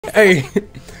Hey,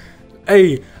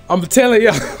 hey, I'm telling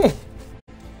y'all.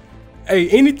 Hey,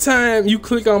 anytime you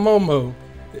click on Momo,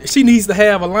 she needs to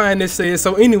have a line that says,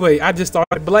 so anyway, I just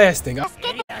started blasting.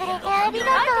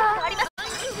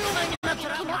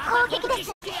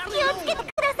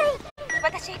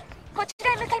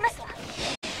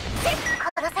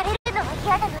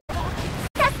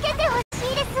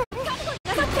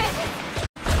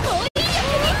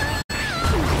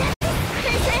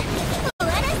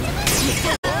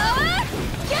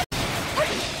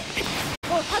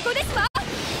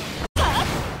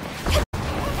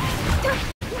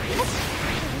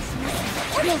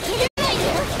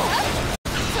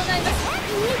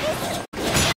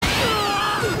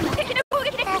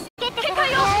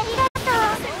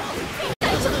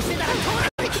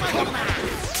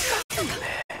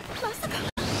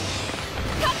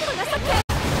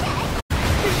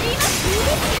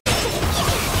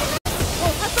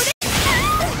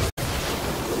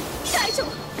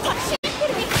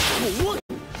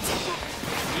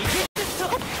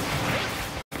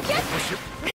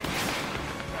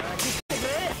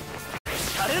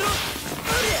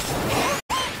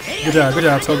 Good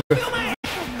job, Toga.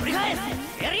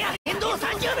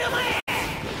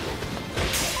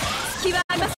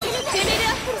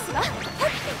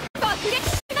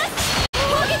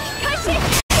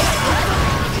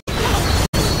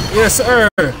 Yes, sir.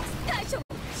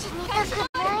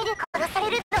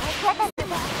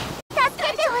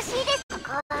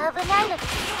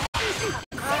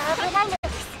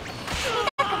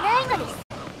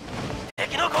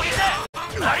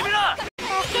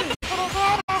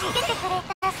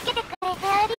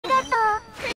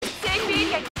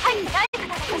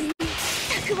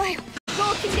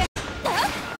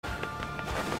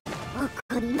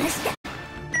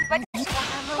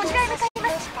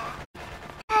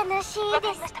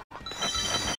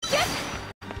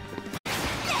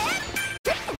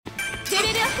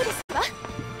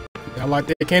 I like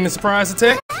that cannon surprise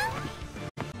attack.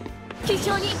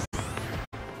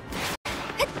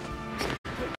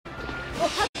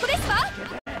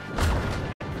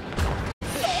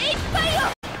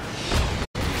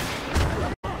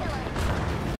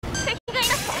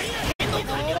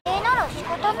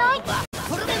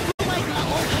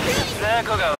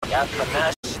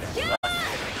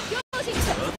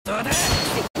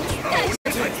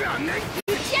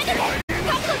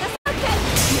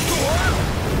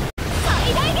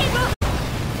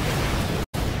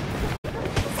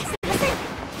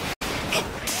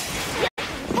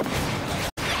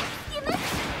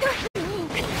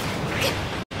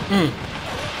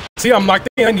 See, I'm locked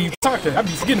in. I need to talk to her. I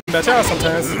be forgetting about y'all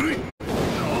sometimes.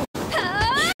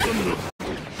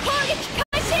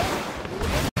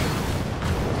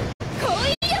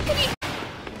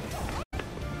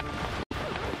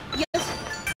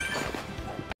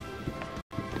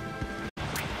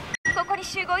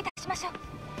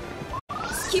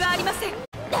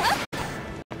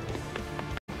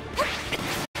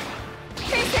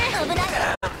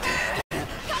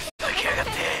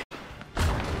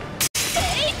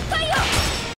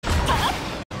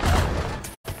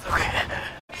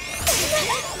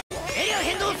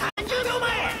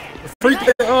 Freak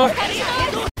that up.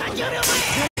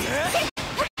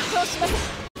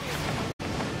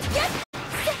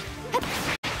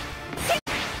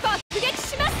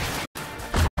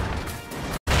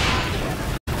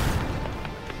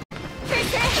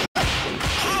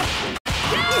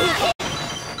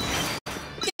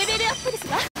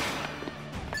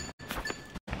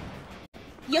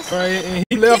 Right, and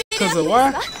he left because of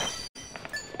why?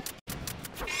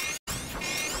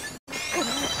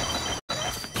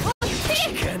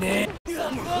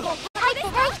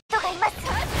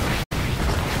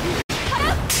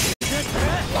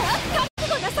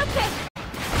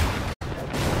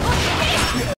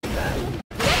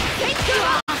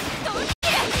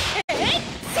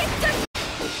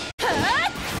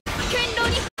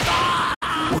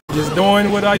 Just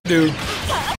doing what I do.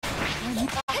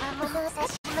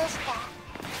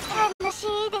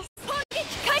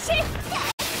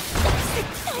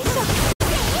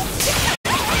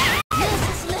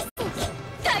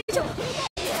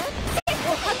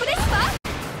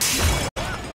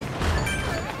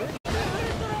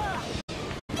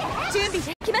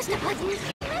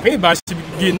 Anybody should be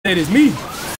getting that is me.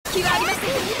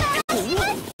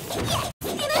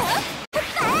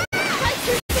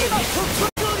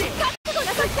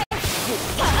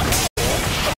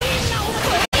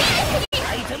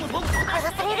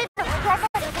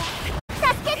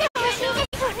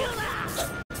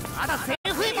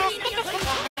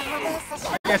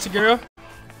 I got you, girl.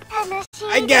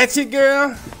 I got you,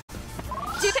 girl.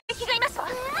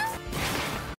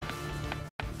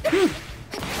 こ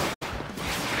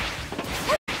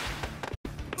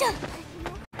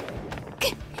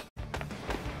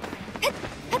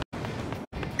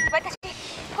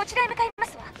ちらへ向かいま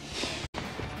すわ。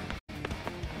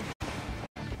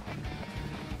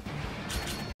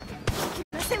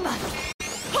ませんわ。砲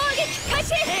撃開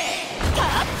始。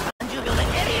30秒でエ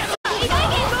リアの最大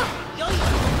限を。良い。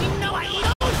みんなは移動し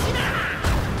な。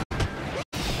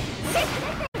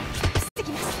して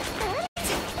きます。ま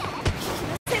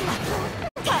せんわ。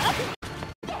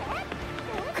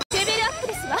レベルアップ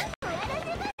ですわ。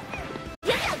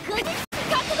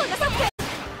覚悟なさって。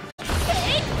精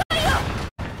一杯よ。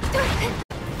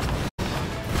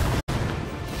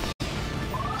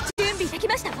準備でき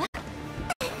ましたわ。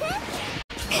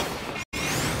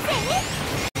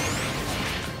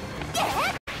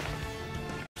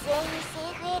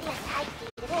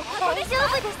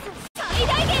最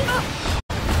大限を。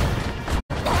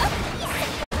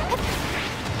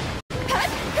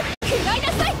食らい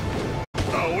なさい。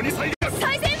鬼サイガー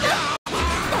最善を。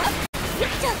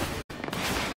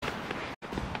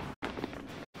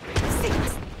防ぎま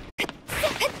す。す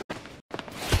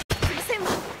いませんわ。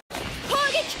砲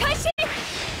撃開始。覚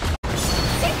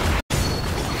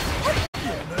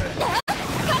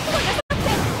悟なさって。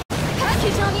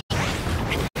非常に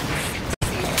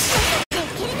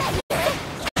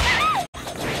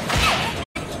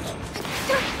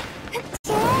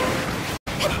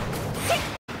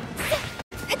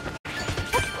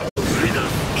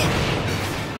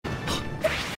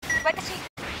私、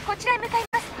こちらへ向かい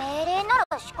ます。命令な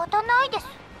ら仕方ないです。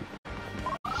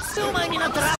数枚にな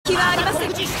ったら気はありませ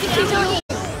ん。非常に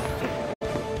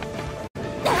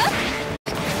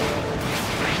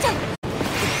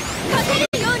勝て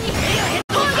るように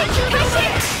砲撃開始。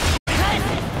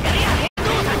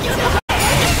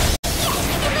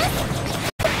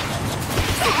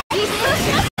一掃し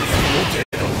ます。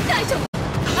大丈夫。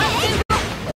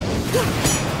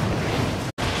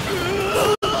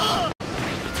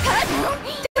安全を。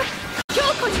強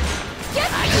固に。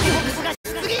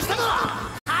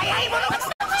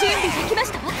準備できま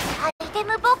したわ。アイテ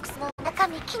ムボックスの中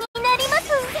身気になりま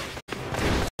す。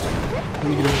 Let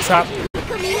me get to the top.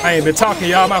 I ain't been talking,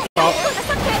 y'all. My fault. 攻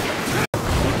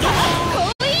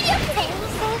撃力でセー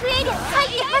フエリア入っ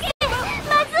てません。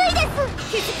まずいです。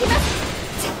気づきます。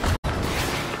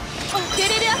レ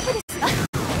ベルアップですわ。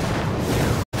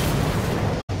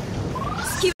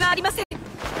隙はありません。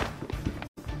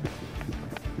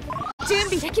準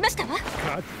備できましたわ。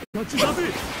勝ちだぜ。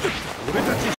俺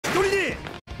たち一人で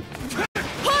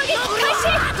砲撃開始。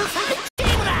チ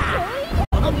ームだ。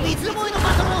この水萌えの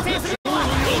バトルを制するのは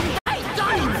一体ど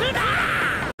いつだ。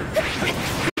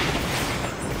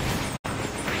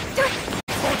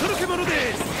お届け物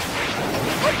です。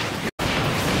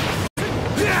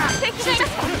敵がいま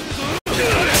す。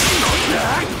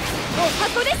お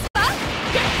箱ですわ。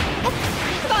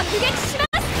爆撃しま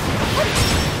す。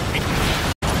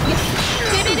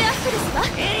レベルアップですわ。砲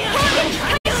撃開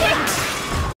始。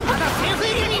まだセーフ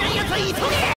エリアにないやつは急げ。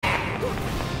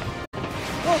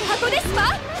お箱です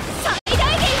わ。最大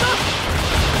限を。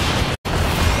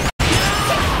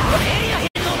エリア変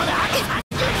動まであと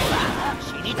30秒だ。死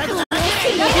にたくなる。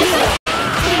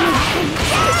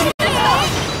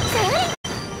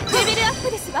レベルアップ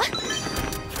ですわ。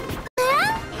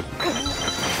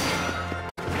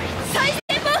最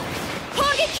善を。砲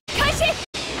撃開始。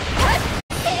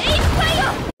精一杯よ。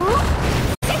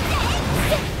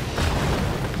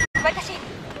私、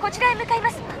こちらへ向かいま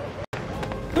すわ。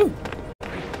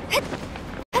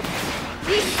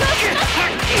一掃します。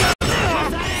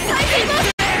最善を。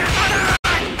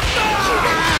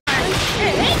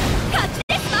勝ち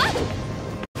ですわ。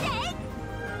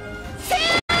せー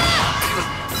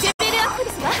レベルアップで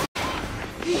すわ。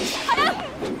払う。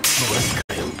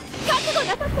覚悟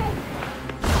なさって。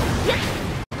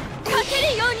勝て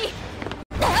るように。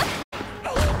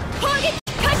砲撃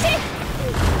開始。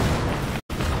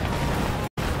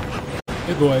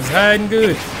 This boy's hiding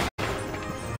good.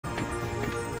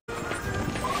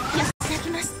 焼き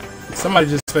ます。 Somebody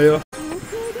just fell.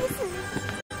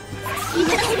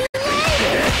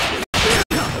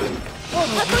 お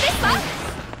箱ですわ。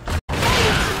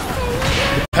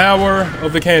 The power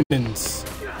of the cannons.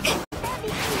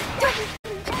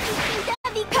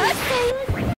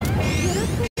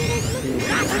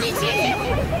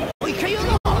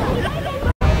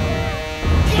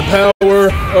 The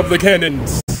power of the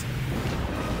cannons.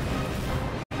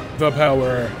 The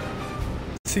power.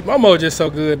 See, Momo just so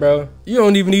good, bro. You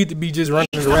don't even need to be just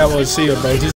running around with a shield,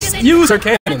 bro. Just use her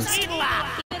cannons.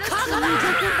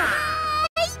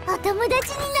 お友達になり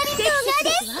そうな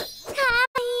です。かわ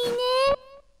いいね。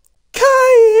かわ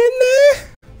いい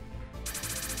ね。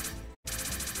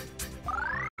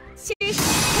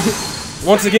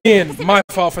Once again, my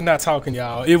fault for not talking,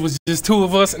 y'all. It was just two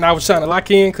of us, and I was trying to lock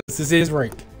in because this is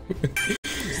rank.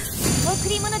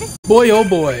 Boy, oh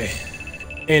boy.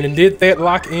 And did that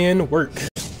lock in work?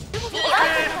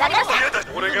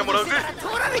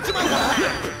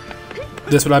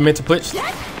 That's what I meant to put.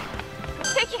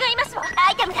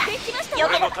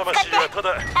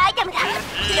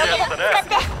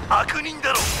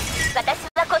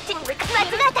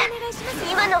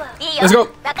 Let's go.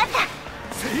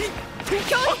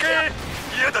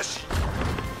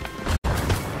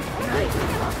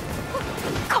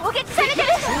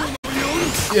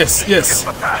 Yes, yes.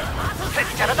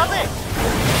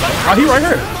 Oh, he right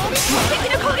here.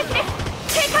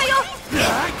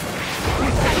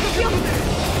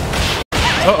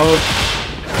 Uh-oh.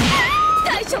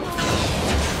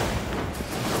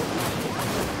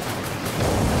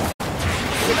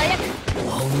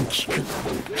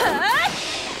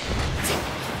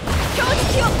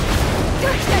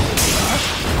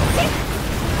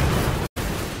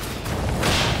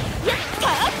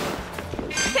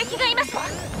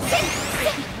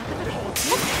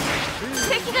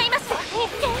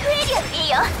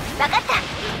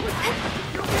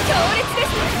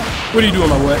 What are you doing,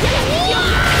 my boy?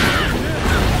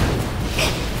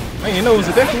 I ain't know it was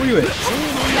a deck. Where you at?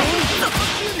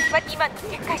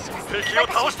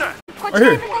 Right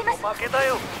here.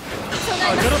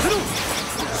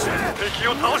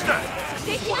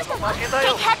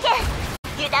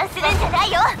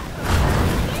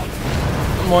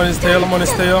 I'm on his tail, I'm on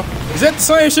his tail. Is that the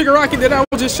same Shigaraki that I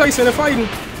was just chasing and fighting?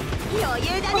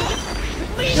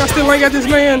 Y'all still ain't got this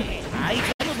man?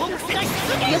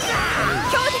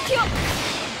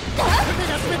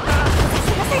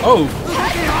 Oh,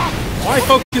 why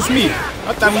focus me?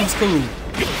 I thought he was cool.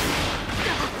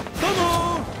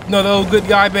 No, the old good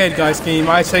guy, bad guy scheme.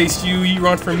 I chased you, you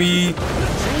run for me.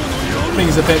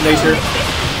 Things of that nature.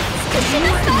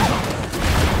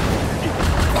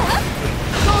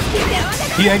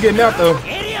 He ain't getting out though.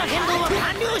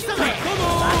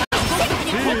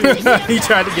 He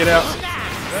tried to get out.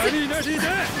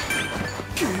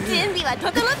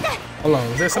 Hold on,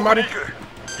 is there somebody?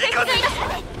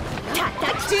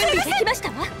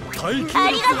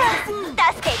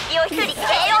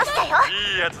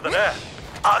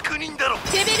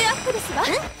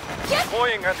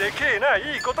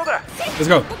 Let's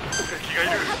go.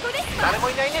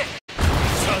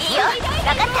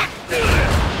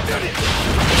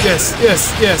 Yes, yes,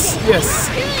 yes, yes.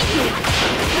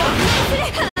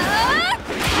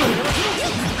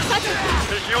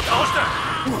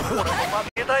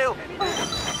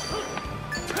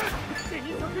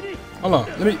 Hold on,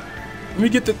 let me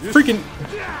get the freaking.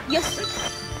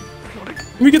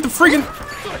 Let me get the freaking.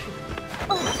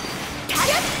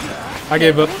 I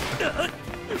gave up.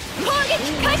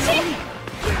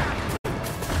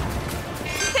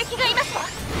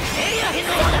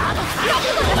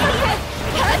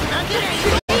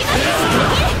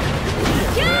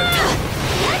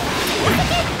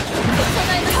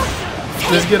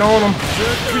 Let's get on him.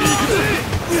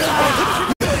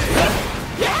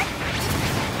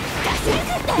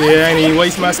 Yeah, I didn't even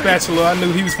waste my spatula. I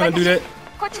knew he was gonna do that.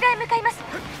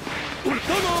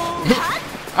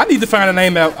 I need to find a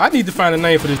name out. I need to find a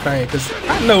name for this thing because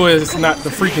I know it's not the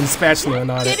freaking spatula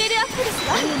and all that.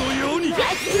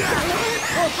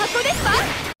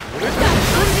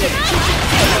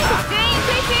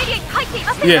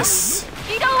 Yes.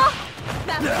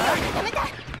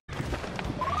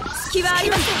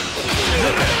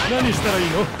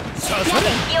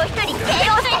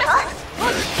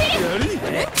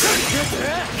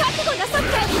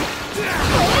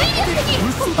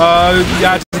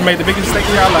 Y'all just made the biggest mistake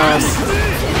of y'all lives.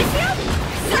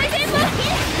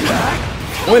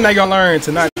 When they gonna learn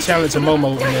to not challenge a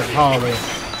Momo in that hallway,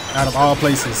 out of all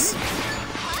places?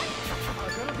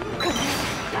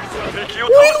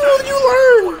 When will you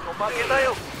learn?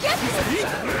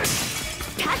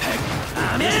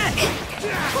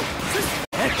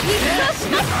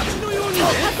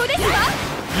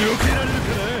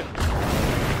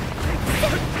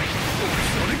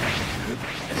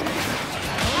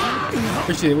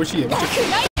 Where's she at? Where's she at?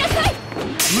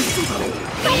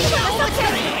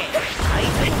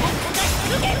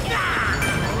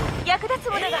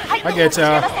 I get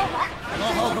y'all.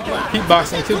 Keep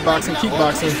boxing, keep boxing, keep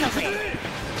boxing.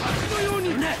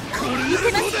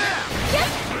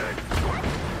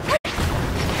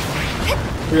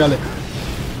 Really?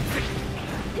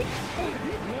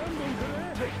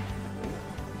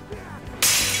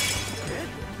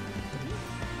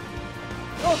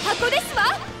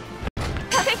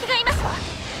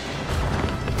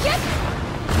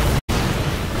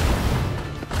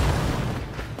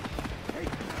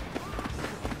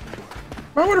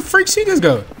 Man, where the freak she just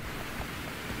go?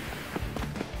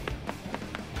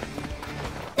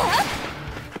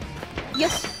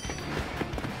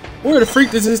 Where the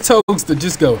freak does his toes to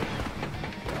just go?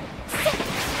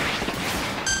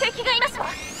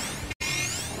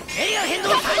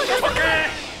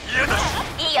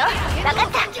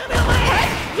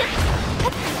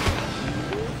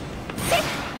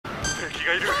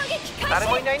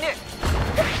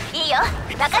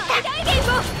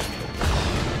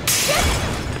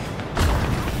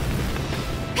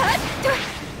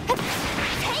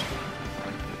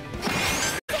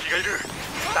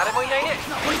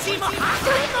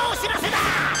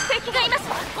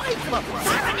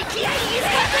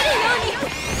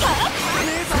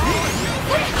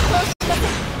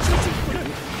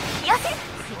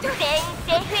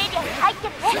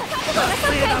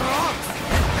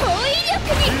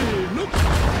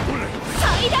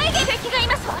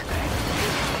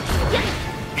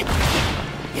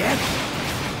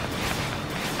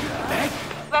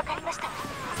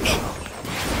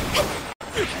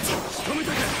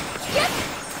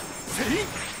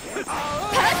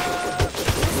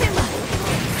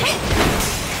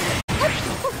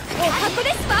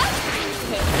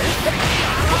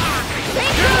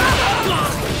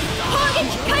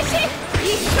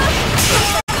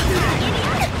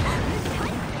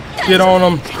 Get on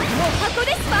him.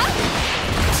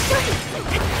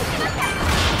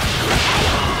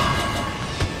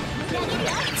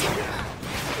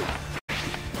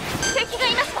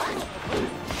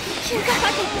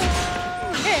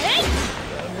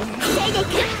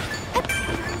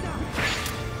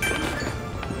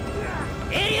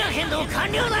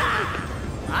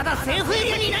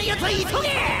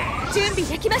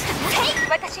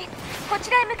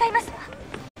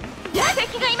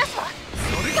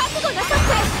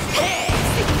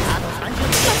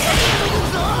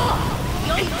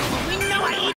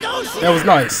 That was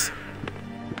nice.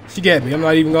 She got me, I'm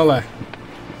not even gonna lie.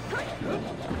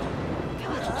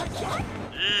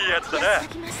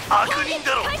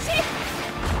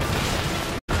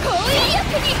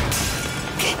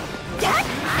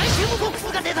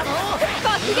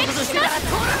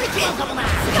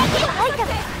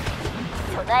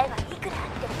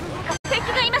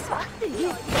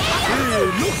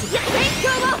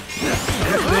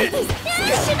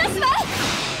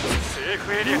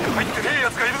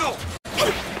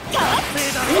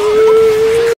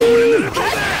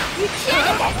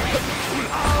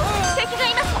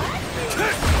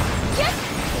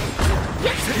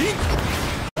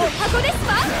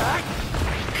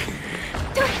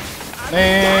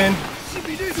 And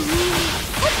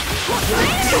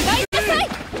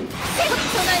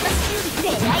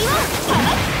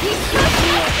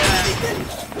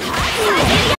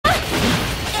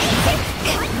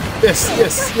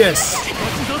yes.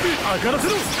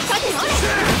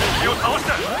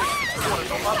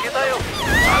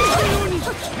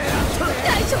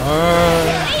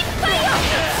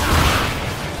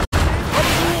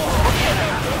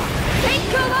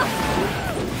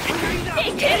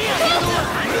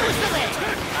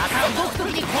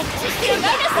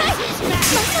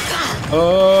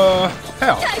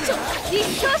 Hell.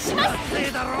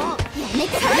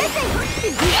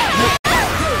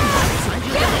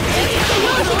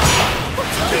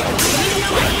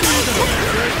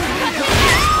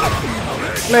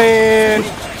 Man.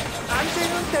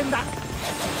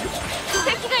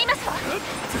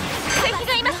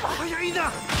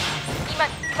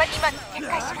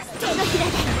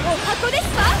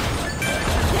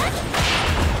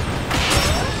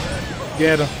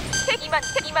 Get him.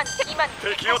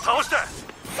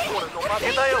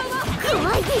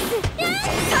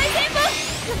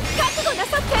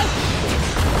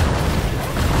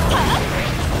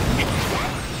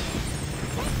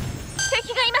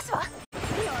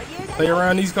 Play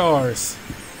around these cars.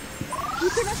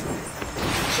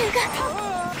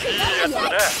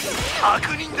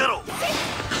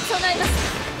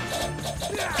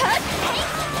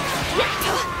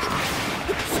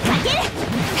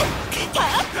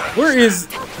 Where is...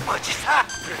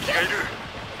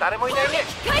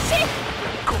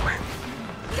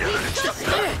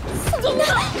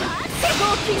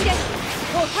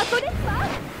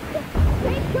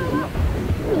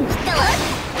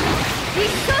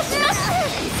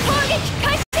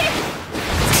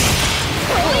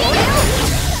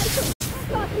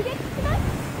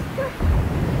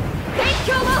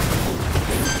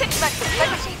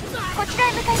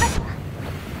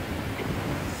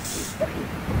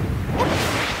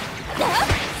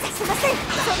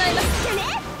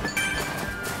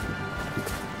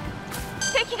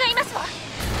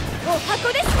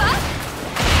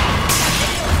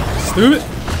 stupid.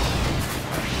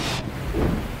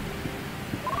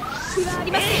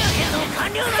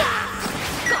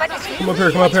 Come up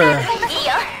here, come up here.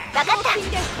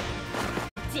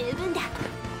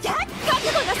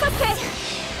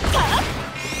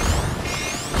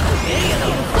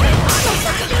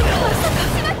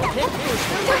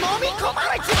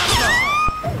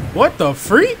 What the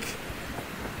freak?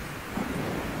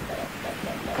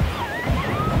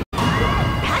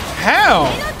 How?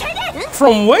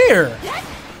 From where?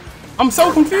 I'm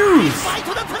so confused.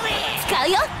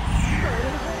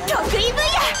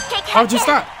 How'd you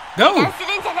stop? Go.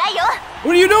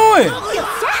 What are you doing?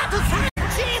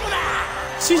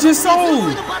 She just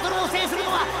sold.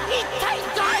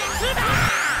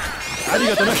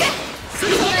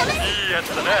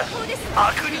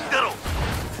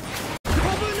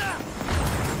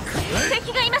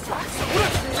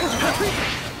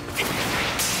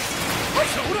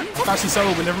 I thought she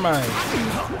sold, but never mind.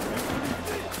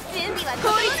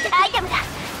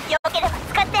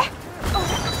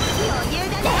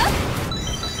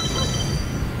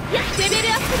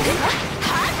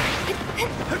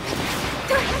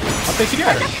 I think she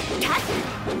got it.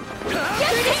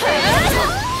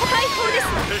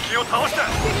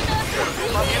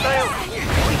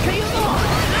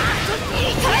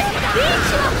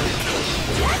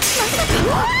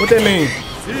 What that mean?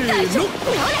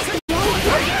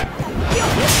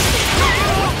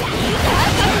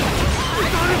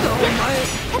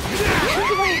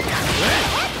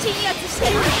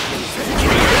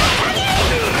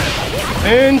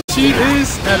 And she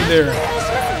is out of there.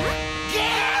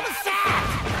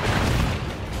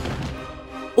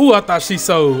 Ooh, I thought she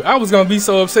sold. I was gonna be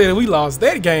so upset that we lost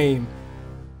that game.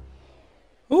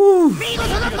 Ooh.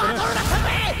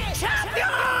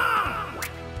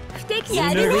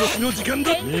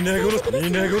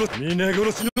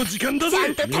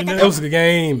 That was a good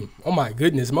game. Oh my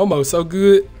goodness, Momo's so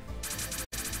good.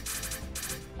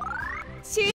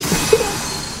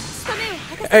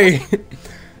 Hey,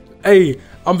 hey,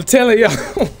 I'm telling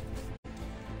y'all.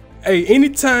 Hey,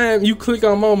 anytime you click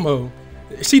on Momo,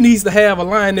 she needs to have a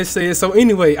line that says, so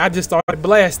anyway, I just started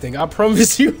blasting. I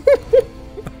promise you.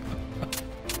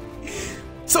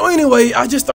 So anyway, I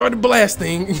just started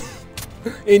blasting.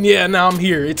 And yeah, now I'm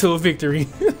here to a victory.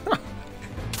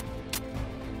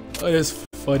 Oh, it's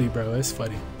funny, bro. It's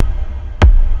funny.